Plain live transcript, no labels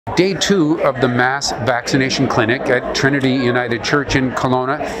Day 2 of the mass vaccination clinic at Trinity United Church in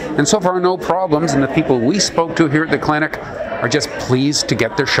Kelowna, and so far no problems, and the people we spoke to here at the clinic are just pleased to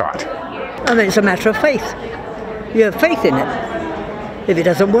get their shot. I mean, it's a matter of faith. You have faith in it. If it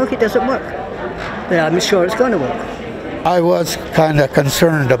doesn't work, it doesn't work. But I'm sure it's going to work. I was kind of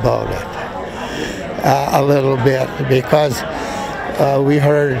concerned about it a little bit because we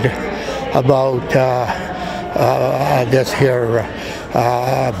heard about this here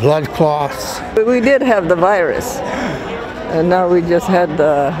blood clots. We did have the virus, and now we just had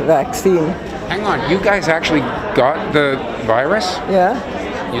the vaccine. Hang on, you guys actually got the virus? Yeah.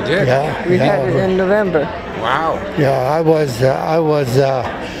 You did? Yeah. We had it in November. Wow. Yeah, I was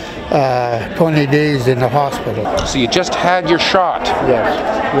 20 days in the hospital. So you just had your shot. Yes.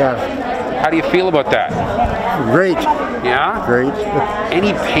 Yeah. How do you feel about that? Great. Yeah? Great.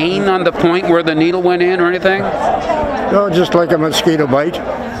 Any pain on the point where the needle went in or anything? No, just like a mosquito bite.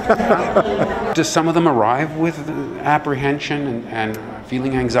 Does some of them arrive with apprehension and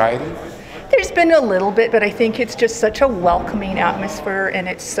feeling anxiety? There's been a little bit, but I think it's just such a welcoming atmosphere, and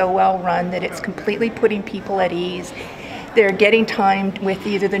it's so well run that it's completely putting people at ease. They're getting time with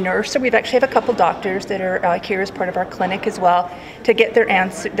either the nurse, or we've actually have a couple doctors that are here as part of our clinic as well, to get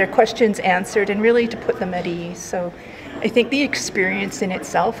their questions answered and really to put them at ease. So I think the experience in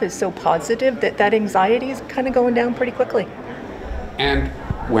itself is so positive that anxiety is kind of going down pretty quickly. And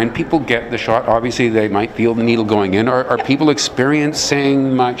when people get the shot, obviously they might feel the needle going in. Are people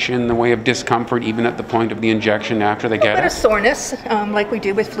experiencing much in the way of discomfort even at the point of the injection after they get it? A bit of soreness, like we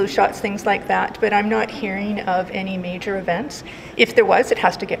do with flu shots, things like that, but I'm not hearing of any major events. If there was, it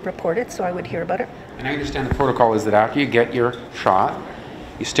has to get reported, so I would hear about it. And I understand the protocol is that after you get your shot,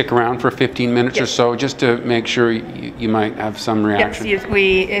 you stick around for 15 minutes or so just to make sure you might have some reaction.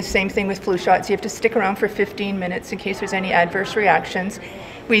 Yes, same thing with flu shots. You have to stick around for 15 minutes in case there's any adverse reactions.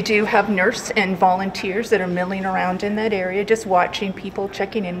 We do have nurse and volunteers that are milling around in that area, just watching people,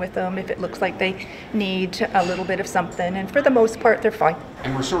 checking in with them if it looks like they need a little bit of something, and for the most part they're fine.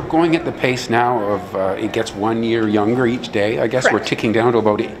 And we're sort of going at the pace now of it gets 1 year younger each day. I guess Correct. We're ticking down to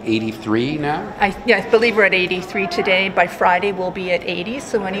about 83 now? I believe we're at 83 today. By Friday we'll be at 80,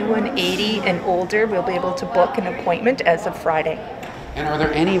 so anyone 80 and older will be able to book an appointment as of Friday. And are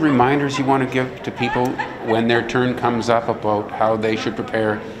there any reminders you want to give to people when their turn comes up about how they should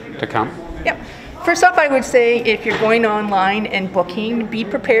prepare to come? Yep. First off, I would say if you're going online and booking, be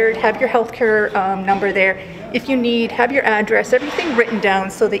prepared, have your healthcare number there. If you need, have your address, everything written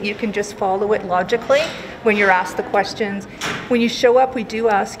down so that you can just follow it logically when you're asked the questions. When you show up, we do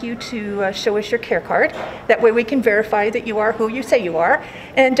ask you to show us your care card. That way we can verify that you are who you say you are,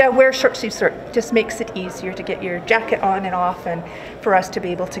 and wear short sleeves. Just makes it easier to get your jacket on and off, and for us to be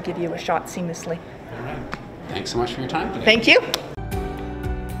able to give you a shot seamlessly. All right. Thanks so much for your time today. Thank you.